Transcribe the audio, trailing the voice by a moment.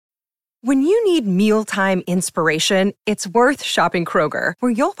When you need mealtime inspiration, it's worth shopping Kroger,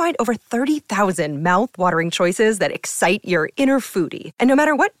 where you'll find over 30,000 mouth-watering choices that excite your inner foodie. And no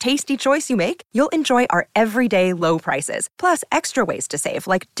matter what tasty choice you make, you'll enjoy our everyday low prices, plus extra ways to save,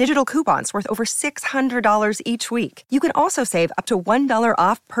 like digital coupons worth over $600 each week. You can also save up to $1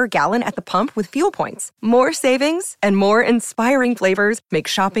 off per gallon at the pump with fuel points. More savings and more inspiring flavors make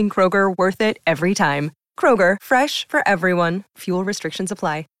shopping Kroger worth it every time. Kroger, fresh for everyone. Fuel restrictions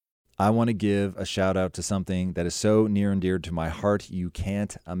apply. I want to give a shout out to something that is so near and dear to my heart, you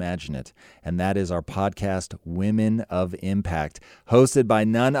can't imagine it. And that is our podcast, Women of Impact, hosted by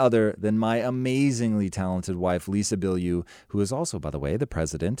none other than my amazingly talented wife, Lisa Bilyeu, who is also, by the way, the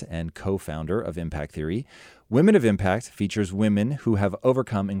president and co-founder of Impact Theory. Women of Impact features women who have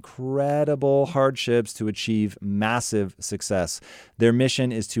overcome incredible hardships to achieve massive success. Their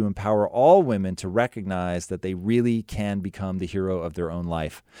mission is to empower all women to recognize that they really can become the hero of their own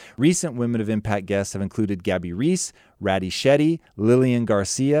life. Recent Women of Impact guests have included Gabby Reese, Radi Shetty, Lillian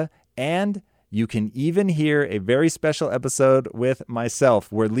Garcia, and you can even hear a very special episode with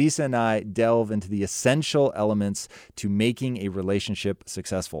myself where Lisa and I delve into the essential elements to making a relationship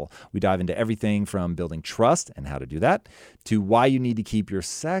successful. We dive into everything from building trust and how to do that to why you need to keep your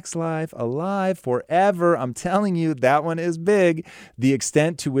sex life alive forever. I'm telling you, that one is big. The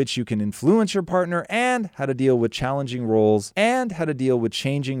extent to which you can influence your partner and how to deal with challenging roles and how to deal with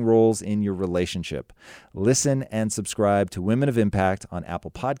changing roles in your relationship. Listen and subscribe to Women of Impact on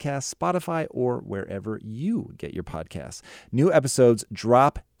Apple Podcasts, Spotify, or wherever you get your podcasts. New episodes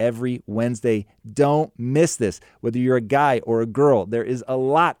drop every Wednesday. Don't miss this. Whether you're a guy or a girl, there is a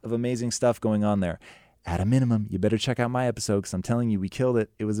lot of amazing stuff going on there. At a minimum, you better check out my episode because I'm telling you, we killed it.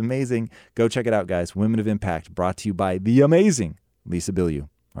 It was amazing. Go check it out, guys. Women of Impact, brought to you by the amazing Lisa Bilyeu. All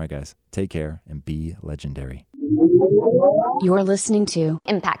right, guys, take care and be legendary. You're listening to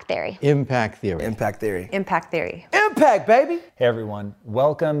Impact Theory. Impact Theory. Impact Theory. Impact Theory. Impact, baby! Hey everyone,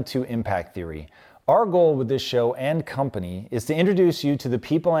 welcome to Impact Theory. Our goal with this show and company is to introduce you to the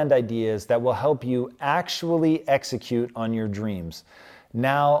people and ideas that will help you actually execute on your dreams.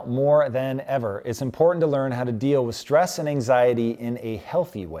 Now, more than ever, it's important to learn how to deal with stress and anxiety in a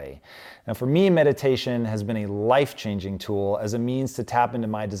healthy way. Now, for me, meditation has been a life-changing tool as a means to tap into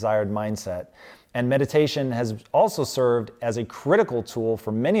my desired mindset. And meditation has also served as a critical tool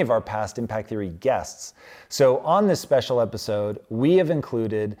for many of our past Impact Theory guests. So on this special episode, we have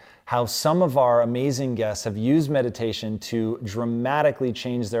included how some of our amazing guests have used meditation to dramatically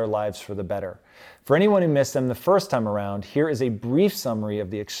change their lives for the better. For anyone who missed them the first time around, here is a brief summary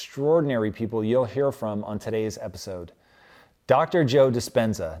of the extraordinary people you'll hear from on today's episode. Dr. Joe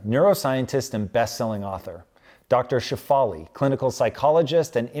Dispenza, neuroscientist and best-selling author. Dr. Shefali, clinical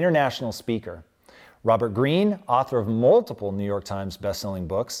psychologist and international speaker. Robert Greene, author of multiple New York Times best-selling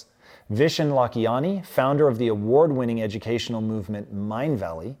books. Vishen Lakhiani, founder of the award-winning educational movement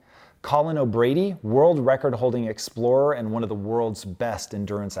Mindvalley. Colin O'Brady, world record-holding explorer and one of the world's best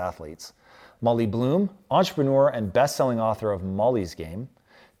endurance athletes. Molly Bloom, entrepreneur and best-selling author of Molly's Game.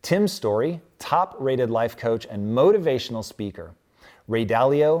 Tim Storey, top-rated life coach and motivational speaker. Ray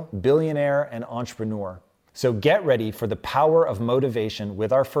Dalio, billionaire and entrepreneur. So get ready for the power of motivation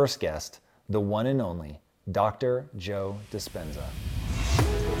with our first guest, the one and only Dr. Joe Dispenza.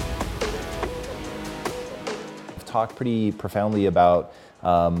 I've talked pretty profoundly about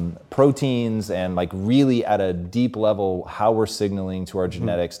proteins and like really at a deep level how we're signaling to our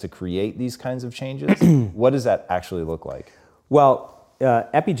genetics to create these kinds of changes. What does that actually look like? Well,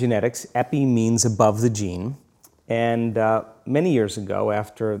 epigenetics, epi means above the gene. And many years ago,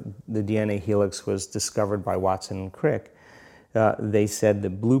 after the DNA helix was discovered by Watson and Crick, they said the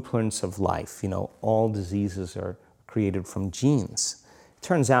blueprints of life, all diseases are created from genes. It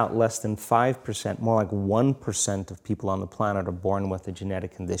turns out less than 5%, more like 1% of people on the planet are born with a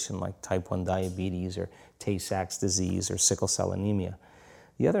genetic condition like type 1 diabetes or Tay-Sachs disease or sickle cell anemia.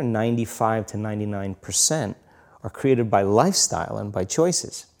 The other 95 to 99% are created by lifestyle and by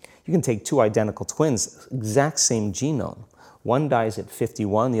choices. You can take two identical twins, exact same genome. One dies at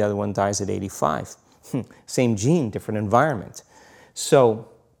 51, the other one dies at 85. Same gene, different environment. So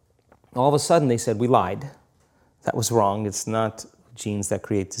all of a sudden they said, we lied. That was wrong. It's not genes that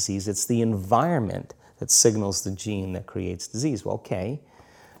create disease. It's the environment that signals the gene that creates disease. Well, okay.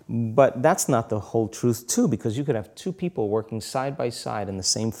 But that's not the whole truth too, because you could have two people working side by side in the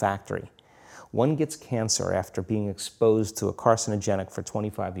same factory. One gets cancer after being exposed to a carcinogenic for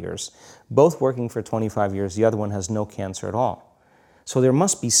 25 years. Both working for 25 years, the other one has no cancer at all. So there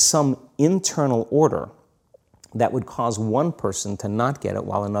must be some internal order that would cause one person to not get it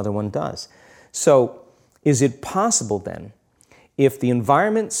while another one does. So is it possible then, If the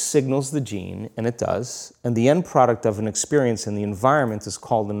environment signals the gene, and it does, and the end product of an experience in the environment is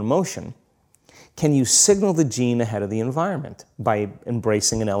called an emotion, can you signal the gene ahead of the environment by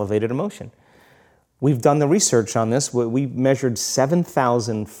embracing an elevated emotion? We've done the research on this. We measured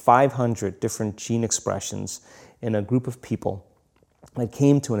 7,500 different gene expressions in a group of people that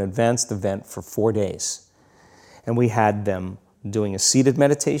came to an advanced event for 4 days. And we had them doing a seated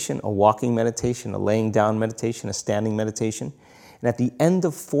meditation, a walking meditation, a laying down meditation, a standing meditation. And at the end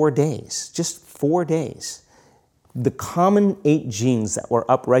of 4 days, just 4 days, the common 8 genes that were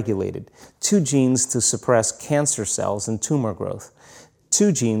upregulated, 2 genes to suppress cancer cells and tumor growth,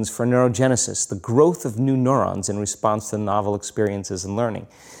 2 genes for neurogenesis, the growth of new neurons in response to novel experiences and learning,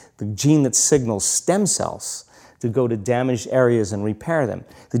 the gene that signals stem cells to go to damaged areas and repair them,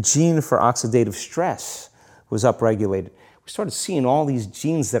 the gene for oxidative stress was upregulated. We started seeing all these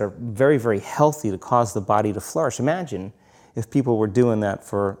genes that are very, very healthy to cause the body to flourish. Imagine if people were doing that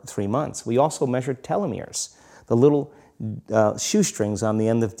for 3 months. We also measured telomeres, the little shoestrings on the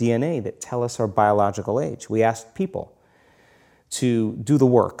end of DNA that tell us our biological age. We asked people to do the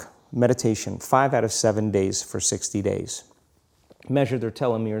work, meditation, 5 out of 7 days for 60 days. Measure their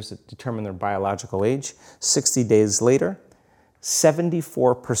telomeres that determine their biological age. 60 days later,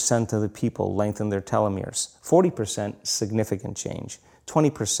 74% of the people lengthened their telomeres. 40% significant change.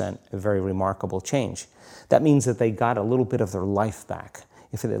 20% a very remarkable change. That means that they got a little bit of their life back.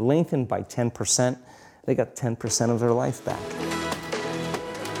 If it had lengthened by 10%, they got 10% of their life back.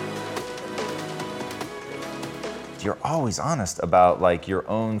 You're always honest about like your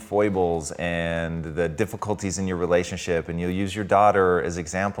own foibles and the difficulties in your relationship, and you'll use your daughter as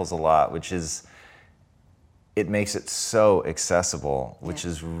examples a lot, which is, it makes it so accessible, which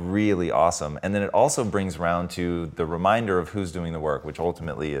is really awesome. And then it also brings around to the reminder of who's doing the work, which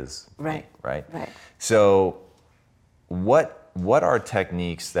ultimately is right. Right. Right. So what are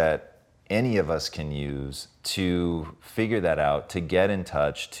techniques that any of us can use to figure that out, to get in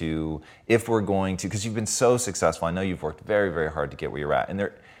touch, to, if we're going to, because you've been so successful, I know you've worked very, very hard to get where you're at.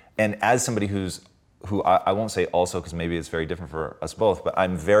 And as somebody who I won't say also, because maybe it's very different for us both, but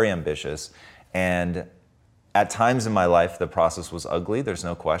I'm very ambitious. And at times in my life, the process was ugly, there's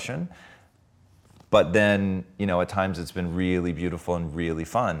no question. But then, at times it's been really beautiful and really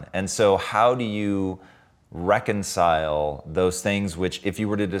fun. And so how do you reconcile those things which, if you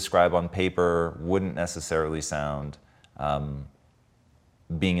were to describe on paper, wouldn't necessarily sound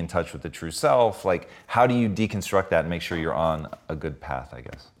being in touch with the true self? Like, how do you deconstruct that and make sure you're on a good path, I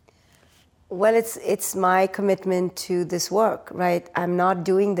guess? Well, it's my commitment to this work, right? I'm not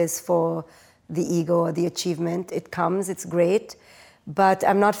doing this for the ego or the achievement. It comes, it's great, but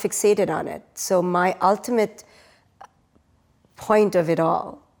I'm not fixated on it. So my ultimate point of it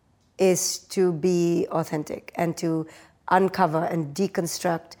all is to be authentic and to uncover and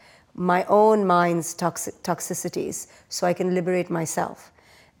deconstruct my own mind's toxicities so I can liberate myself.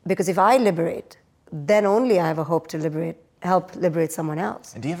 Because if I liberate, then only I have a hope to help liberate someone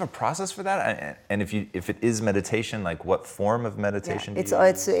else. And do you have a process for that? And if it is meditation, like what form of meditation do you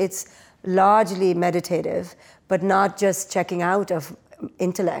use? It's largely meditative, but not just checking out of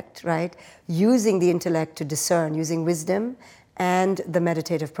intellect, right? Using the intellect to discern, using wisdom and the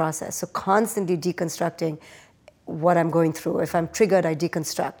meditative process. So constantly deconstructing what I'm going through. If I'm triggered, I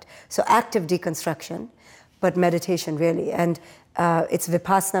deconstruct. So active deconstruction, but meditation really. And it's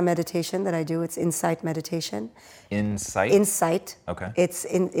Vipassana meditation that I do. It's insight meditation. Insight? Insight. Okay. It's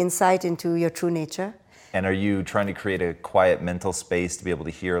insight into your true nature. And are you trying to create a quiet mental space to be able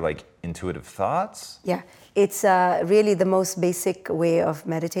to hear like intuitive thoughts? Yeah, it's really the most basic way of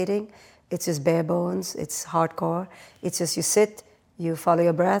meditating. It's just bare bones, it's hardcore. It's just you sit, you follow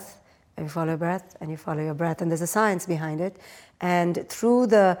your breath, and you follow your breath, and you follow your breath. And there's a science behind it. And through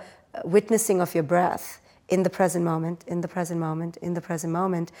the witnessing of your breath in the present moment, in the present moment, in the present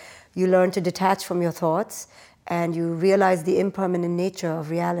moment, you learn to detach from your thoughts and you realize the impermanent nature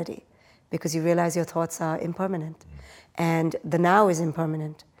of reality, because you realize your thoughts are impermanent and the now is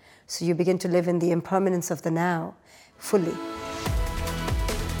impermanent. So you begin to live in the impermanence of the now fully.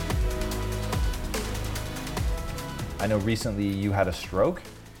 I know recently you had a stroke,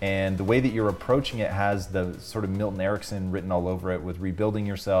 and the way that you're approaching it has the sort of Milton Erickson written all over it with rebuilding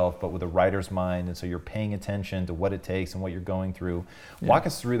yourself, but with a writer's mind. And so you're paying attention to what it takes and what you're going through. Yeah. Walk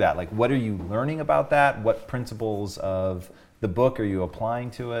us through that. Like, what are you learning about that? What principles of the book are you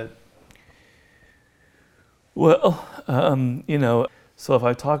applying to it? Well, so if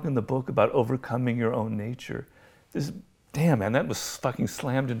I talk in the book about overcoming your own nature, damn man, that was fucking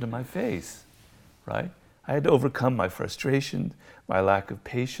slammed into my face, right? I had to overcome my frustration, my lack of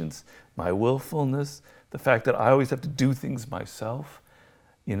patience, my willfulness, the fact that I always have to do things myself,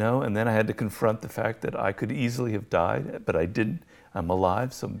 you know, and then I had to confront the fact that I could easily have died, but I didn't. I'm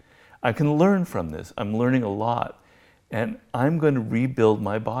alive, so I can learn from this. I'm learning a lot, and I'm going to rebuild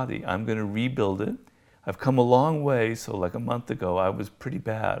my body. I'm going to rebuild it. I've come a long way, so like a month ago, I was pretty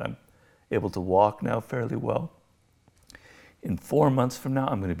bad. I'm able to walk now fairly well. In 4 months from now,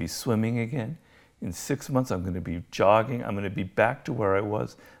 I'm going to be swimming again. In 6 months, I'm going to be jogging. I'm going to be back to where I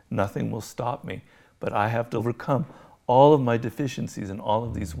was. Nothing will stop me. But I have to overcome all of my deficiencies and all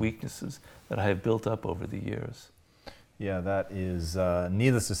of these weaknesses that I have built up over the years. Yeah, that is,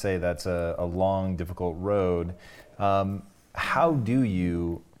 needless to say, that's a long, difficult road. How do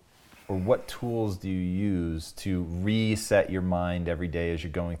you, or what tools do you use to reset your mind every day as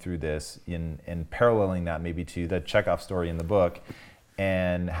you're going through this, and paralleling that maybe to the Chekhov story in the book,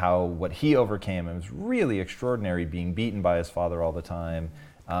 and how what he overcame, it was really extraordinary, being beaten by his father all the time,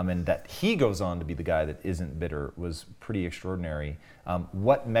 and that he goes on to be the guy that isn't bitter, was pretty extraordinary.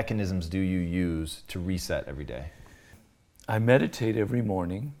 What mechanisms do you use to reset every day? I meditate every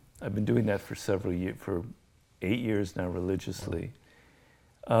morning. I've been doing that for several years, for 8 years now, religiously.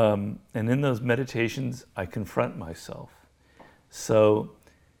 And in those meditations, I confront myself. So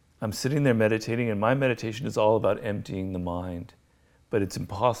I'm sitting there meditating, and my meditation is all about emptying the mind, but it's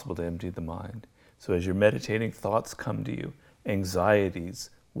impossible to empty the mind. So as you're meditating, thoughts come to you, anxieties,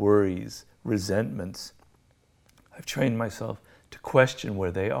 worries, resentments. I've trained myself to question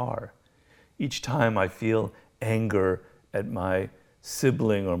where they are. Each time I feel anger at my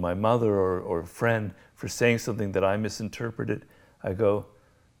sibling or my mother or friend for saying something that I misinterpreted, I go,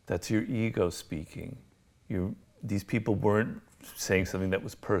 that's your ego speaking. These people weren't saying something that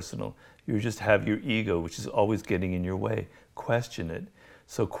was personal. You just have your ego, which is always getting in your way. Question it.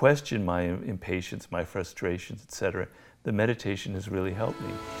 So question my impatience, my frustrations, etc. The meditation has really helped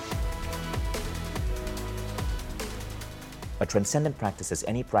me. A transcendent practice is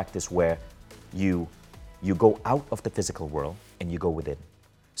any practice where you go out of the physical world and you go within.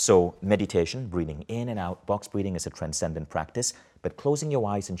 So meditation, breathing in and out, box breathing is a transcendent practice, but closing your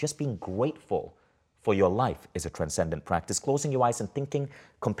eyes and just being grateful for your life is a transcendent practice. Closing your eyes and thinking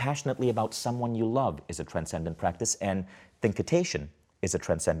compassionately about someone you love is a transcendent practice, and thinkitation is a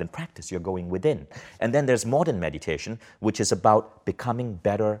transcendent practice. You're going within. And then there's modern meditation, which is about becoming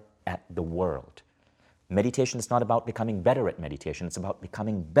better at the world. Meditation is not about becoming better at meditation, it's about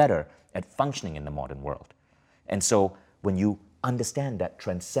becoming better at functioning in the modern world. And so when you understand that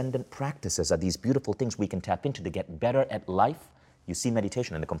transcendent practices are these beautiful things we can tap into to get better at life, you see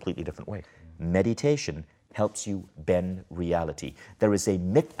meditation in a completely different way. Meditation helps you bend reality. There is a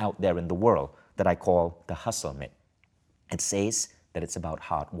myth out there in the world that I call the hustle myth. It says that it's about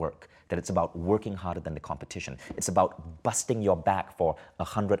hard work, that it's about working harder than the competition. It's about busting your back for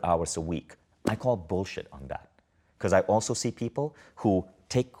 100 hours a week. I call bullshit on that, because I also see people who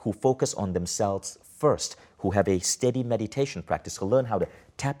focus on themselves first, who have a steady meditation practice, who learn how to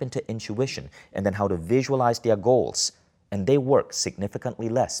tap into intuition and then how to visualize their goals. And they work significantly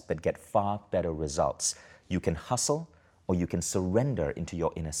less, but get far better results. You can hustle or you can surrender into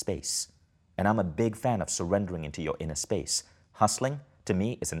your inner space. And I'm a big fan of surrendering into your inner space. Hustling, to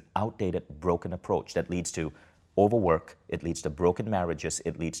me, is an outdated, broken approach that leads to overwork, it leads to broken marriages,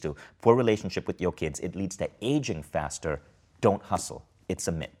 it leads to poor relationship with your kids, it leads to aging faster. Don't hustle. It's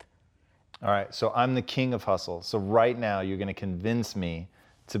a myth. All right, so I'm the king of hustle. So right now you're going to convince me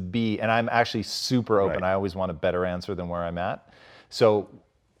to be, and I'm actually super open. Right. I always want a better answer than where I'm at. So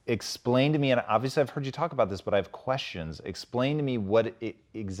explain to me, and obviously I've heard you talk about this, but I have questions. Explain to me what it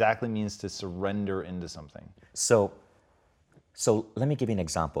exactly means to surrender into something. So let me give you an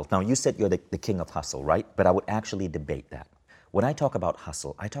example. Now, you said you're the king of hustle, right? But I would actually debate that. When I talk about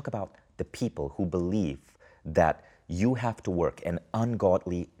hustle, I talk about the people who believe that you have to work an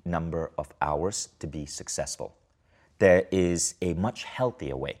ungodly number of hours to be successful. There is a much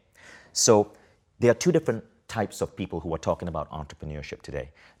healthier way. So there are two different types of people who are talking about entrepreneurship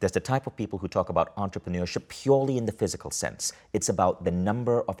today. There's the type of people who talk about entrepreneurship purely in the physical sense. It's about the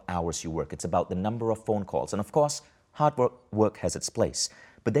number of hours you work. It's about the number of phone calls. And of course, hard work has its place.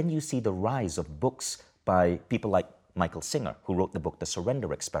 But then you see the rise of books by people like Michael Singer, who wrote the book, The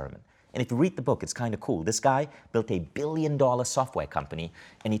Surrender Experiment. And if you read the book, it's kind of cool. This guy built a billion-dollar software company,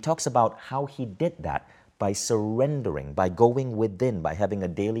 and he talks about how he did that by surrendering, by going within, by having a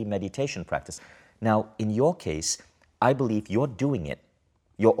daily meditation practice. Now, in your case, I believe you're doing it.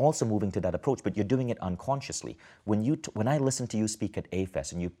 You're also moving to that approach, but you're doing it unconsciously. When I listened to you speak at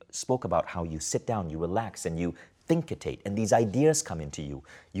AFES, and you spoke about how you sit down, you relax, and you thinkitate, and these ideas come into you,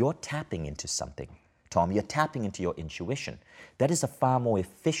 you're tapping into something. Tom. You're tapping into your intuition. That is a far more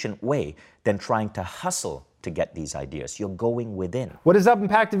efficient way than trying to hustle to get these ideas. You're going within. What is up,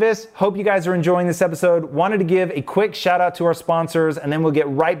 Impactivists? Hope you guys are enjoying this episode. Wanted to give a quick shout out to our sponsors, and then we'll get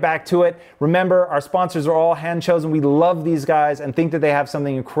right back to it. Remember, our sponsors are all hand-chosen. We love these guys and think that they have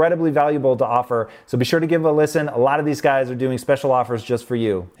something incredibly valuable to offer. So be sure to give a listen. A lot of these guys are doing special offers just for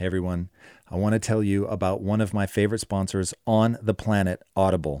you. Hey everyone, I want to tell you about one of my favorite sponsors on the planet,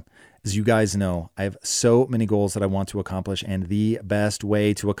 Audible. As you guys know, I have so many goals that I want to accomplish, and the best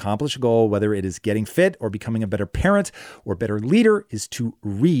way to accomplish a goal, whether it is getting fit or becoming a better parent or better leader, is to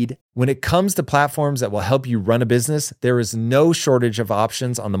read. When it comes to platforms that will help you run a business, there is no shortage of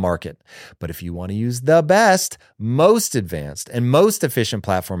options on the market. But if you want to use the best, most advanced, and most efficient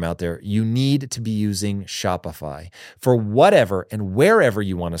platform out there, you need to be using Shopify. For whatever and wherever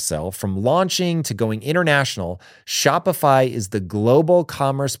you want to sell, from launching to going international, Shopify is the global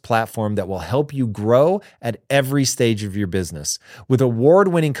commerce platform that will help you grow at every stage of your business. With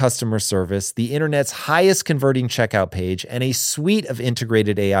award-winning customer service, the internet's highest converting checkout page, and a suite of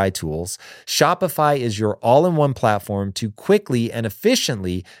integrated AI tools, Shopify is your all-in-one platform to quickly and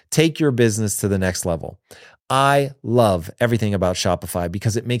efficiently take your business to the next level. I love everything about Shopify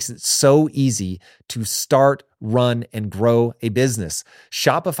because it makes it so easy to start, run, and grow a business.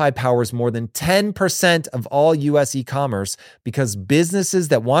 Shopify powers more than 10% of all US e-commerce because businesses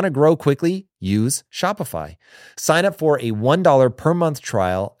that want to grow quickly use Shopify. Sign up for a $1 per month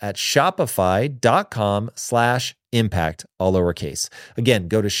trial at shopify.com/impact, all lowercase. Again,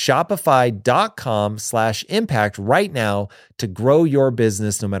 go to shopify.com/impact right now to grow your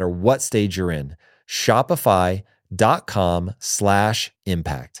business no matter what stage you're in.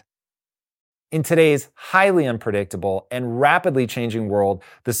 Shopify.com/impact. In today's highly unpredictable and rapidly changing world,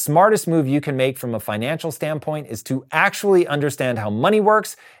 the smartest move you can make from a financial standpoint is to actually understand how money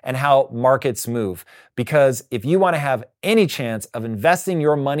works and how markets move. Because if you want to have any chance of investing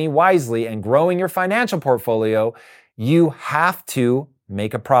your money wisely and growing your financial portfolio, you have to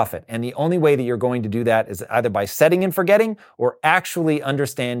make a profit. And the only way that you're going to do that is either by setting and forgetting or actually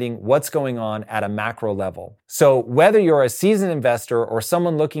understanding what's going on at a macro level. So whether you're a seasoned investor or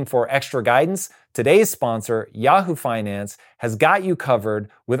someone looking for extra guidance, today's sponsor, Yahoo Finance, has got you covered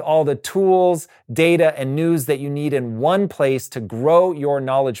with all the tools, data, and news that you need in one place to grow your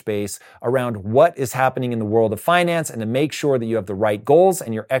knowledge base around what is happening in the world of finance and to make sure that you have the right goals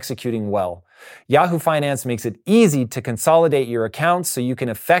and you're executing well. Yahoo Finance makes it easy to consolidate your accounts so you can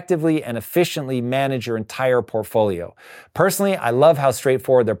effectively and efficiently manage your entire portfolio. Personally, I love how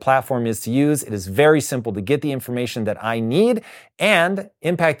straightforward their platform is to use. It is very simple to get the information that I need, and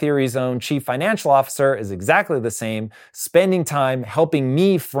Impact Theory's own Chief Financial Officer is exactly the same, spending time helping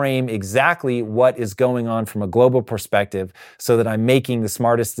me frame exactly what is going on from a global perspective so that I'm making the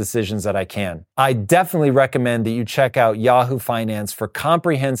smartest decisions that I can. I definitely recommend that you check out Yahoo Finance for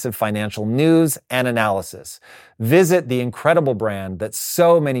comprehensive financial news and analysis. Visit the incredible brand that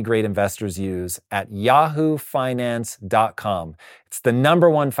so many great investors use at yahoofinance.com. It's the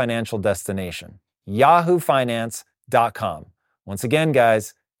 #1 financial destination. yahoofinance.com. Once again,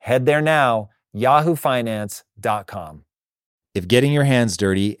 guys, head there now, yahoofinance.com. If getting your hands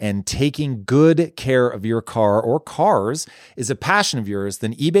dirty and taking good care of your car or cars is a passion of yours,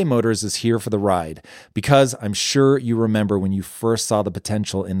 then eBay Motors is here for the ride. Because I'm sure you remember when you first saw the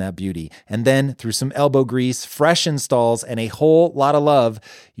potential in that beauty. And then through some elbow grease, fresh installs, and a whole lot of love,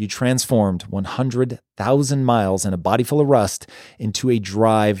 you transformed 100,000 miles and a body full of rust into a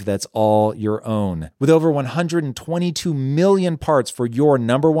drive that's all your own. With over 122 million parts for your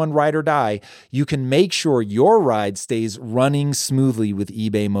 #1 ride or die, you can make sure your ride stays running smoothly with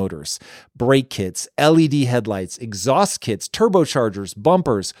eBay Motors. Brake kits, LED headlights, exhaust kits, turbochargers,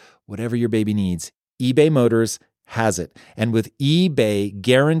 bumpers, whatever your baby needs, eBay Motors has it. And with eBay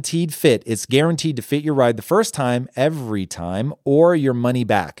Guaranteed Fit, it's guaranteed to fit your ride the first time, every time, or your money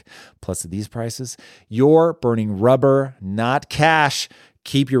back. Plus, at these prices, you're burning rubber, not cash.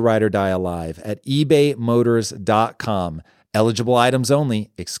 Keep your ride or die alive at ebaymotors.com. Eligible items only.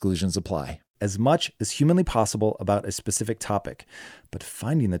 Exclusions apply. As much as humanly possible about a specific topic, but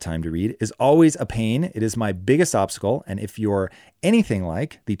finding the time to read is always a pain. It is my biggest obstacle. And if you're anything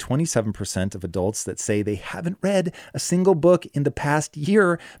like the 27% of adults that say they haven't read a single book in the past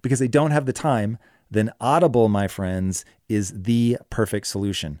year because they don't have the time, then Audible, my friends, is the perfect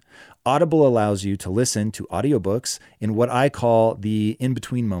solution. Audible allows you to listen to audiobooks in what I call the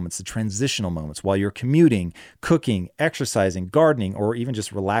in-between moments, the transitional moments, while you're commuting, cooking, exercising, gardening, or even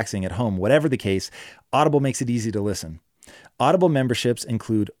just relaxing at home. Whatever the case, Audible makes it easy to listen. Audible memberships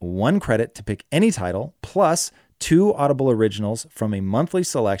include 1 credit to pick any title, plus 2 Audible originals from a monthly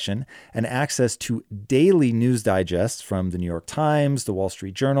selection, and access to daily news digests from the New York Times, the Wall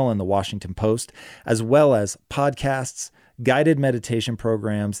Street Journal, and the Washington Post, as well as podcasts, guided meditation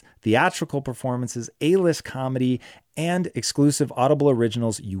programs, theatrical performances, A-list comedy, and exclusive Audible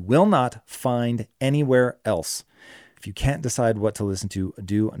originals you will not find anywhere else. If you can't decide what to listen to,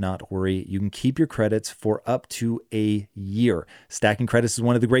 do not worry. You can keep your credits for up to a year. Stacking credits is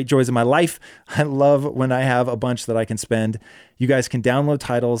one of the great joys of my life. I love when I have a bunch that I can spend. You guys can download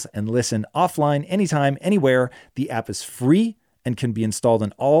titles and listen offline anytime, anywhere. The app is free and can be installed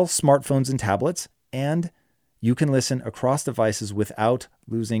on all smartphones and tablets, and you can listen across devices without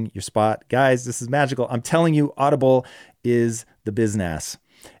losing your spot. Guys, this is magical. I'm telling you, Audible is the business.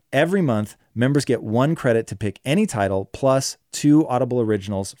 Every month, members get 1 credit to pick any title plus 2 Audible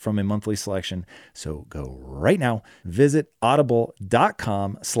originals from a monthly selection. So go right now, visit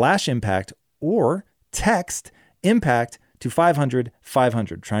audible.com/impact or text impact to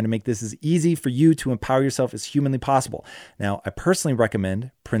 500-500, trying to make this as easy for you to empower yourself as humanly possible. Now, I personally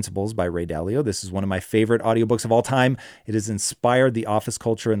recommend Principles by Ray Dalio. This is one of my favorite audiobooks of all time. It has inspired the office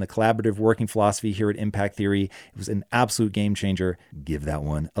culture and the collaborative working philosophy here at Impact Theory. It was an absolute game changer. Give that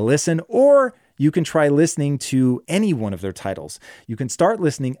one a listen, or you can try listening to any one of their titles. You can start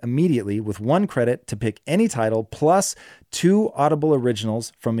listening immediately with 1 credit to pick any title plus 2 Audible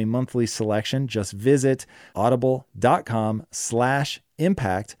originals from a monthly selection. Just visit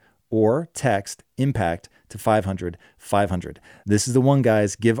audible.com/impact or text impact to 500-500. This is the one,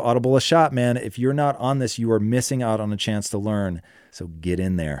 guys. Give Audible a shot, man. If you're not on this, you are missing out on a chance to learn. So get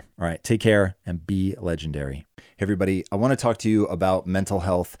in there. All right, take care and be legendary. Hey everybody, I want to talk to you about mental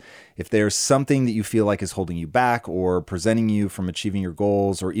health. If there's something that you feel like is holding you back or preventing you from achieving your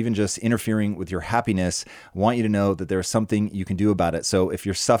goals or even just interfering with your happiness, I want you to know that there's something you can do about it. So if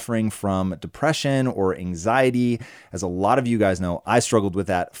you're suffering from depression or anxiety, as a lot of you guys know, I struggled with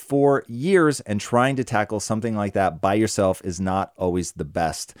that for years, and trying to tackle something like that by yourself is not always the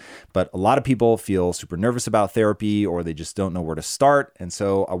best. But a lot of people feel super nervous about therapy, or they just don't know where to start. And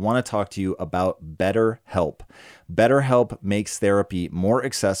so I want to talk to you about BetterHelp. BetterHelp makes therapy more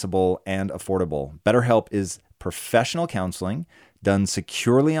accessible and affordable. BetterHelp is professional counseling done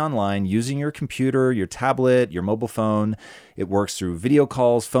securely online using your computer, your tablet, your mobile phone. It works through video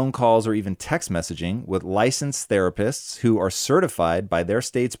calls, phone calls, or even text messaging with licensed therapists who are certified by their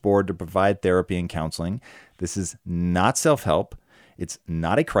state's board to provide therapy and counseling. This is not self-help. It's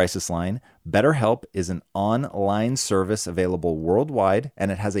not a crisis line. BetterHelp is an online service available worldwide,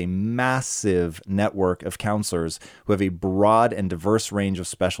 and it has a massive network of counselors who have a broad and diverse range of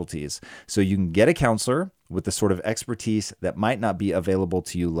specialties. So you can get a counselor with the sort of expertise that might not be available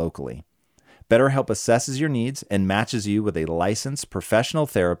to you locally. BetterHelp assesses your needs and matches you with a licensed professional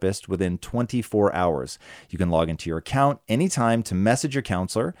therapist within 24 hours. You can log into your account anytime to message your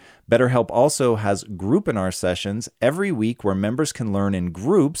counselor. BetterHelp also has Groupinar sessions every week where members can learn in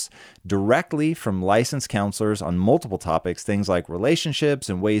groups directly from licensed counselors on multiple topics, things like relationships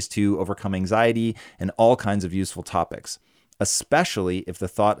and ways to overcome anxiety and all kinds of useful topics. Especially if the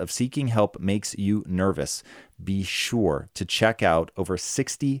thought of seeking help makes you nervous, be sure to check out over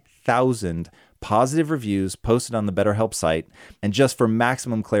 60,000 positive reviews posted on the BetterHelp site. And just for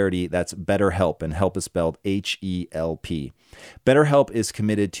maximum clarity, that's BetterHelp, and help is spelled H-E-L-P. BetterHelp is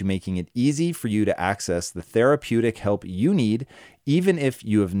committed to making it easy for you to access the therapeutic help you need, even if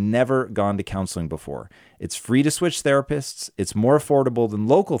you have never gone to counseling before. It's free to switch therapists, it's more affordable than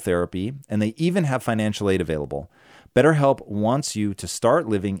local therapy, and they even have financial aid available. BetterHelp wants you to start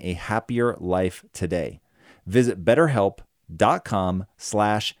living a happier life today. Visit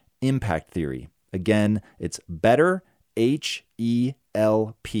BetterHelp.com/Impact Theory. Again, it's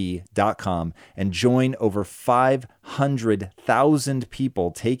BetterHelp.com and join over 500,000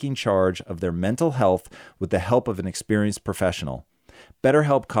 people taking charge of their mental health with the help of an experienced professional.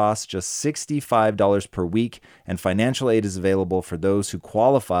 BetterHelp costs just $65 per week, and financial aid is available for those who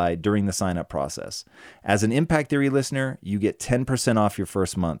qualify during the sign-up process. As an Impact Theory listener, you get 10% off your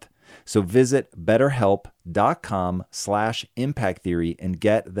first month. So visit BetterHelp.com/Impact Theory and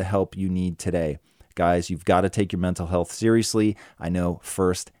get the help you need today. Guys, you've got to take your mental health seriously. I know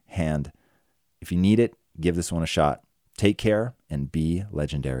firsthand. If you need it, give this one a shot. Take care and be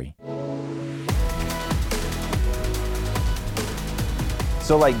legendary.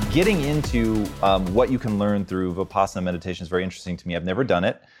 So getting into what you can learn through Vipassana meditation is very interesting to me. I've never done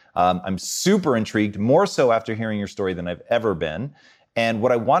it. I'm super intrigued, more so after hearing your story than I've ever been. And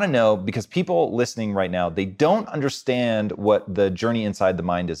what I want to know, because people listening right now, they don't understand what the journey inside the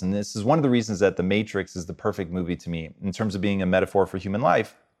mind is. And this is one of the reasons that The Matrix is the perfect movie to me in terms of being a metaphor for human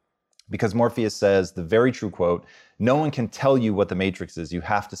life. Because Morpheus says the very true quote, no one can tell you what the Matrix is. You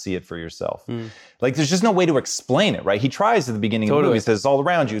have to see it for yourself. Like, there's just no way to explain it, right? He tries at the beginning of the movie. He says, it's all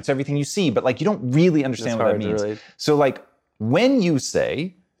around you. It's everything you see. But like, you don't really understand what that means. So like, when you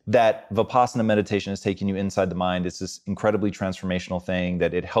say that Vipassana meditation is taking you inside the mind, it's this incredibly transformational thing,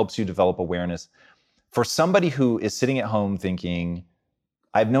 that it helps you develop awareness. For somebody who is sitting at home thinking,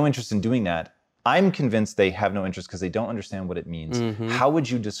 I have no interest in doing that, I'm convinced they have no interest because they don't understand what it means. How would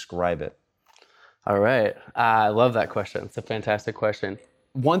you describe it? All right. I love that question. It's a fantastic question.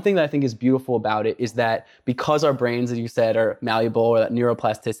 One thing that I think is beautiful about it is that because our brains, as you said, are malleable, or that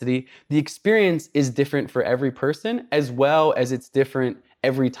neuroplasticity, the experience is different for every person, as well as it's different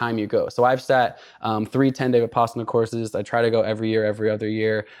every time you go. So I've sat 3 10-day Vipassana courses. I try to go every year, every other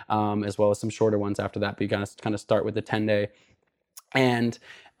year, as well as some shorter ones after that. But you kind of start with the 10-day. And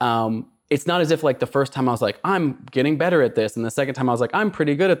it's not as if like the first time I was like, I'm getting better at this. And the second time I was like, I'm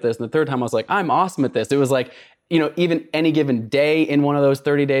pretty good at this. And the third time I was like, I'm awesome at this. It was like, you know, even any given day in one of those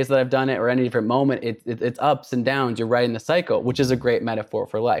 30 days that I've done it, or any different moment, it's ups and downs. You're right in the cycle, which is a great metaphor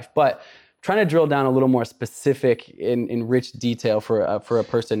for life. But trying to drill down a little more specific in rich detail for a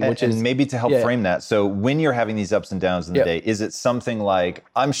person, which is... And maybe to help frame that. So when you're having these ups and downs in the day, is it something like,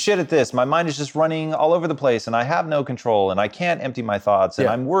 I'm shit at this, my mind is just running all over the place and I have no control and I can't empty my thoughts and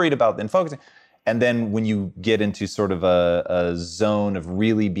I'm worried about and focusing. And then when you get into sort of a zone of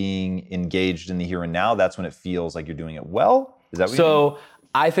really being engaged in the here and now, that's when it feels like you're doing it well? Is that what you mean?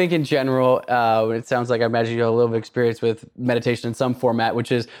 I think in general, it sounds like I imagine you have a little bit of experience with meditation in some format, which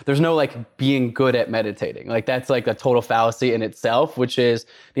is there's no like being good at meditating. Like that's like a total fallacy in itself, which is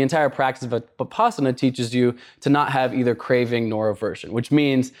the entire practice of Vipassana teaches you to not have either craving nor aversion, which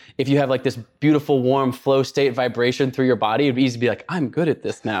means if you have like this beautiful, warm flow state vibration through your body, it'd be easy to be like, I'm good at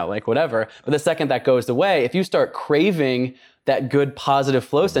this now, like whatever. But the second that goes away, if you start craving that good positive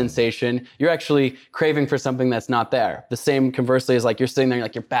flow sensation, you're actually craving for something that's not there. The same conversely is like you're sitting there,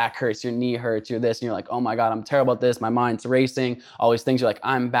 like your back hurts, your knee hurts, you're this, and you're like, oh my God, I'm terrible at this, my mind's racing, all these things, you're like,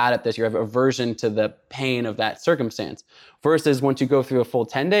 I'm bad at this, you have aversion to the pain of that circumstance. Versus once you go through a full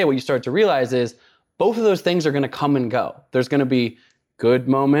 10-day, what you start to realize is both of those things are gonna come and go. There's gonna be good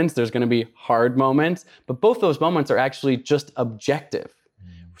moments, there's gonna be hard moments, but both those moments are actually just objective.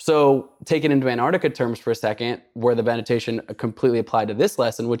 So take it into Antarctica terms for a second, where the meditation completely applied to this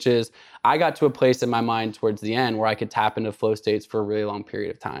lesson, which is I got to a place in my mind towards the end where I could tap into flow states for a really long period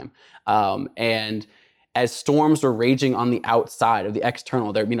of time. And as storms were raging on the outside of the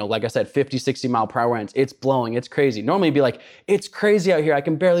external, they're, you know, like I said, 50, 60 mile per hour winds, it's blowing, it's crazy. Normally it'd be like, it's crazy out here, I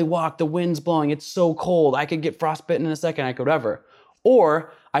can barely walk, the wind's blowing, it's so cold, I could get frostbitten in a second, I could whatever.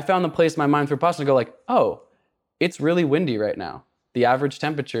 Or I found the place in my mind through Vipassana to go like, oh, it's really windy right now. The average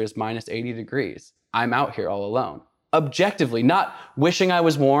temperature is minus 80 degrees. I'm out here all alone. Objectively, not wishing I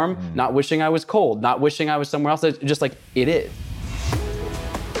was warm, not wishing I was cold, not wishing I was somewhere else, just like it is.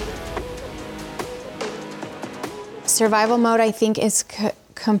 Survival mode, I think, is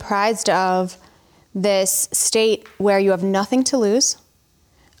comprised of this state where you have nothing to lose,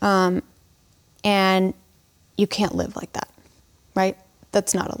 and you can't live like that, right?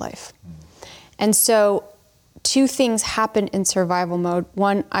 That's not a life. And so 2 things happened in survival mode.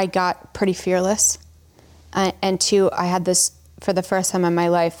 1, I got pretty fearless. And 2, I had this, for the first time in my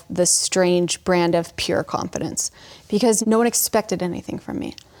life, this strange brand of pure confidence because no one expected anything from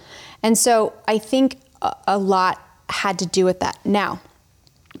me. And so I think a lot had to do with that. Now,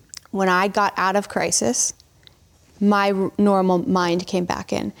 when I got out of crisis, my normal mind came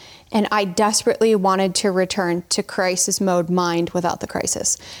back in. And I desperately wanted to return to crisis mode mind without the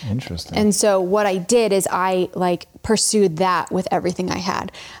crisis. Interesting. And so what I did is I pursued that with everything I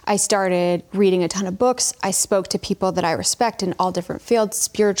had. I started reading a ton of books. I spoke to people that I respect in all different fields,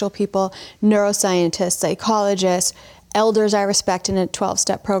 spiritual people, neuroscientists, psychologists, elders I respect in a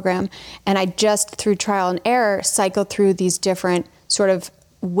 12-step program. And I just, through trial and error, cycled through these different sort of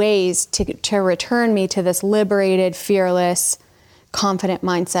ways to return me to this liberated, fearless, confident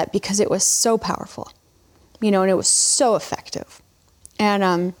mindset because it was so powerful, and it was so effective.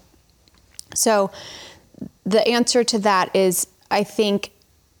 And so the answer to that is, I think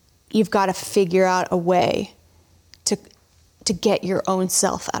you've got to figure out a way to get your own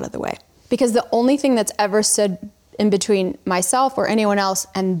self out of the way. Because the only thing that's ever stood in between myself or anyone else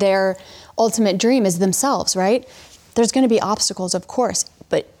and their ultimate dream is themselves, right? There's going to be obstacles, of course,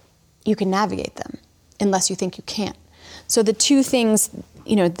 but you can navigate them unless you think you can't. So the 2 things,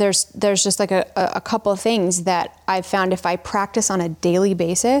 there's just like a couple of things that I've found if I practice on a daily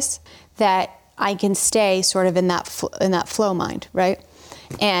basis that I can stay sort of in that flow mind, right?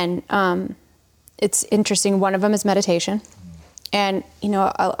 And it's interesting. One of them is meditation. And, you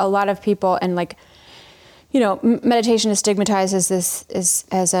know, a lot of people, and like, you know, meditation is stigmatized as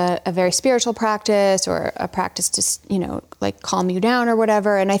as a very spiritual practice, or a practice to, you know, like calm you down or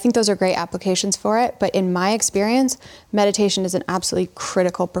whatever. And I think those are great applications for it. But in my experience, meditation is an absolutely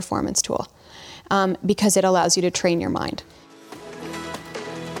critical performance tool, because it allows you to train your mind.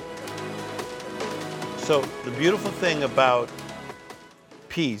 So the beautiful thing about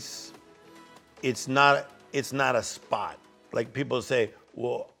peace, it's not a spot. Like people say,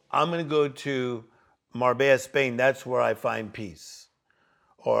 well, I'm going to go to Marbella, Spain, that's where I find peace.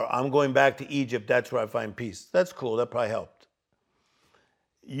 Or I'm going back to Egypt, that's where I find peace. That's cool, that probably helped.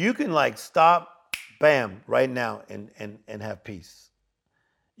 You can like stop, bam, right now and have peace.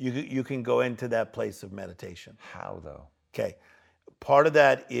 You can go into that place of meditation. How though? Okay, part of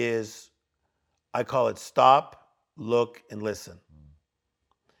that is, I call it stop, look, and listen.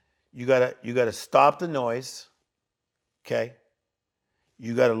 You gotta stop the noise, okay?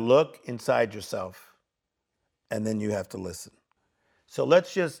 You gotta look inside yourself, and then you have to listen. So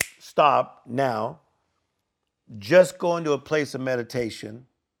let's just stop now, just go into a place of meditation,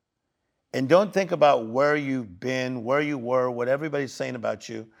 and don't think about where you've been, where you were, what everybody's saying about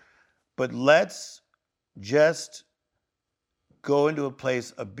you, but let's just go into a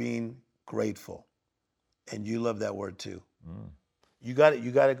place of being grateful. And you love that word too. You got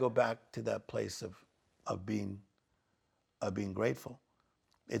to go back to that place of being grateful.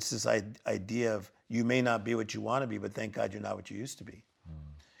 It's this idea of, you may not be what you want to be, but thank God you're not what you used to be.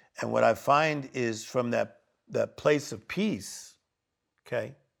 And what I find is, from that place of peace,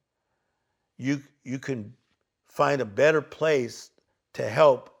 okay, you can find a better place to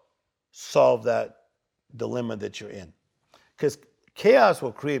help solve that dilemma that you're in. Because chaos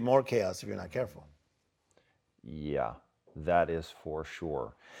will create more chaos if you're not careful. Yeah, that is for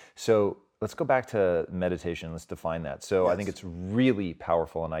sure. So let's go back to meditation. Let's define that. So I think it's really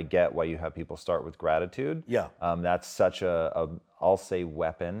powerful, and I get why you have people start with gratitude. Yeah. That's such I'll say,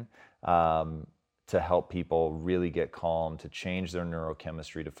 weapon to help people really get calm, to change their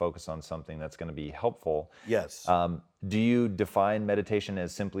neurochemistry, to focus on something that's going to be helpful. Yes. Do you define meditation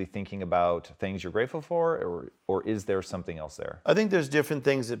as simply thinking about things you're grateful for, or is there something else there? I think there's different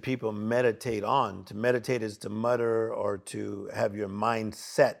things that people meditate on. To meditate is to mutter, or to have your mind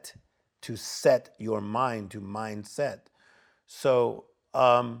set, to set your mind to mindset. So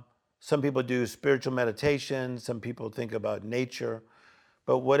some people do spiritual meditation, some people think about nature,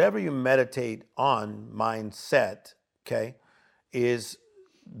 but whatever you meditate on, mindset, okay, is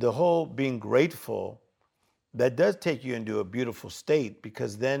the whole being grateful. That does take you into a beautiful state,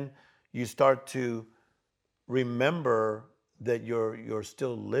 because then you start to remember that you're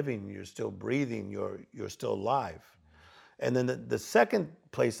still living, you're still breathing, you're still alive. And then the second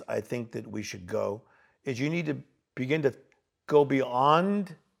place I think that we should go is, you need to begin to go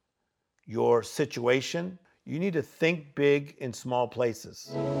beyond your situation. You need to think big in small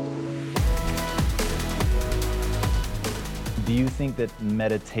places. Do you think that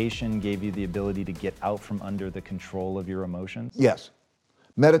meditation gave you the ability to get out from under the control of your emotions? Yes.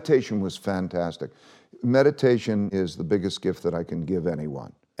 Meditation was fantastic. Meditation is the biggest gift that I can give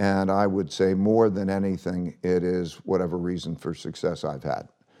anyone. And I would say, more than anything, it is whatever reason for success I've had.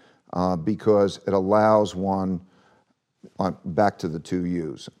 Because it allows one, back to the two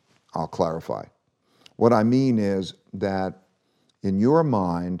U's, I'll clarify. What I mean is that in your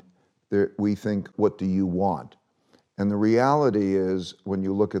mind, we think, what do you want? And the reality is, when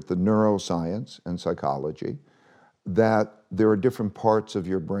you look at the neuroscience and psychology, that there are different parts of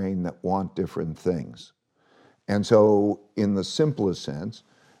your brain that want different things. And so, in the simplest sense,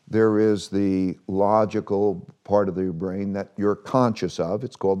 there is the logical part of your brain that you're conscious of.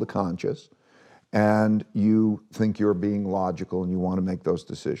 It's called the conscious. And you think you're being logical and you want to make those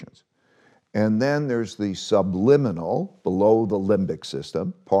decisions. And then there's the subliminal, below the limbic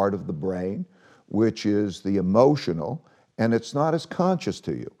system, part of the brain, which is the emotional, and it's not as conscious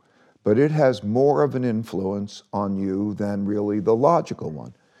to you, but it has more of an influence on you than really the logical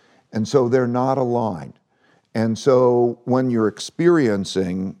one. And so they're not aligned. And so when you're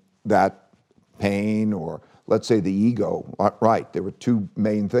experiencing that pain, or let's say the ego, right, there were two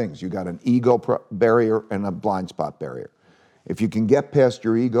main things. You got an ego barrier and a blind spot barrier. If you can get past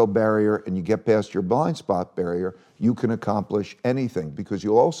your ego barrier and you get past your blind spot barrier, you can accomplish anything, because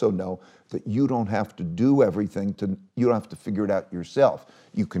you'll also know that you don't have to do everything, you don't have to figure it out yourself.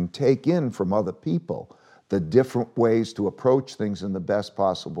 You can take in from other people the different ways to approach things in the best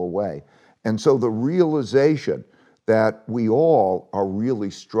possible way. And so the realization that we all are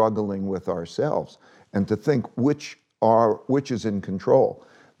really struggling with ourselves, and to think which is in control.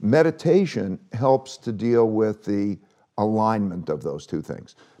 Meditation helps to deal with the alignment of those two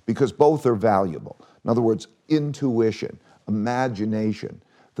things, because both are valuable. In other words, intuition, imagination,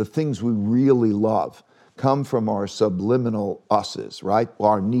 the things we really love come from our subliminal us's, right?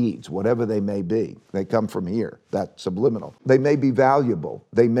 Our needs, whatever they may be. They come from here, that subliminal. They may be valuable.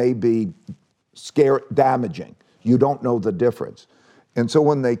 They may be damaging. You don't know the difference. And so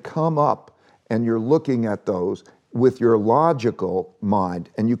when they come up and you're looking at those with your logical mind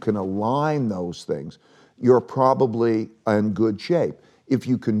and you can align those things, you're probably in good shape. If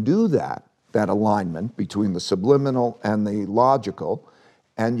you can do that alignment between the subliminal and the logical,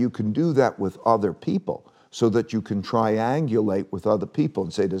 and you can do that with other people so that you can triangulate with other people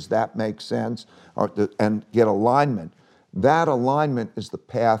and say, does that make sense? And get alignment. That alignment is the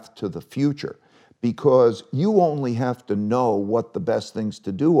path to the future, because you only have to know what the best things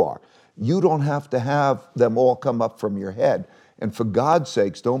to do are. You don't have to have them all come up from your head. And for God's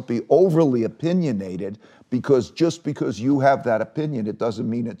sakes, don't be overly opinionated, because just because you have that opinion, it doesn't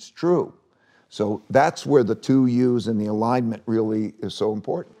mean it's true. So that's where the two U's and the alignment really is so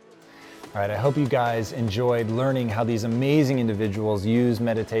important. All right, I hope you guys enjoyed learning how these amazing individuals use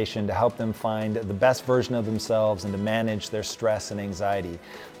meditation to help them find the best version of themselves and to manage their stress and anxiety.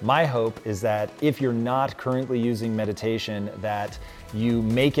 My hope is that if you're not currently using meditation, that you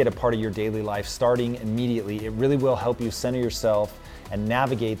make it a part of your daily life starting immediately. It really will help you center yourself and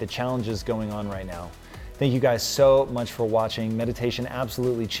navigate the challenges going on right now. Thank you guys so much for watching. Meditation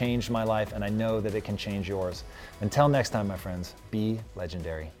absolutely changed my life, and I know that it can change yours. Until next time, my friends, be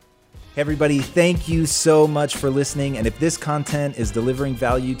legendary. Hey everybody, thank you so much for listening. And if this content is delivering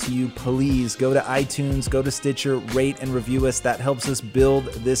value to you, please go to iTunes, go to Stitcher, rate and review us. That helps us build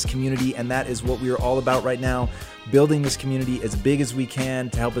this community, and that is what we are all about right now. Building this community as big as we can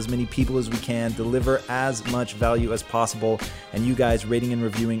to help as many people as we can, deliver as much value as possible. And you guys rating and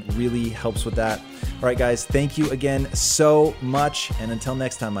reviewing really helps with that. All right, guys, thank you again so much. And until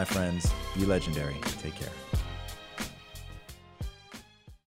next time, my friends, be legendary. Take care.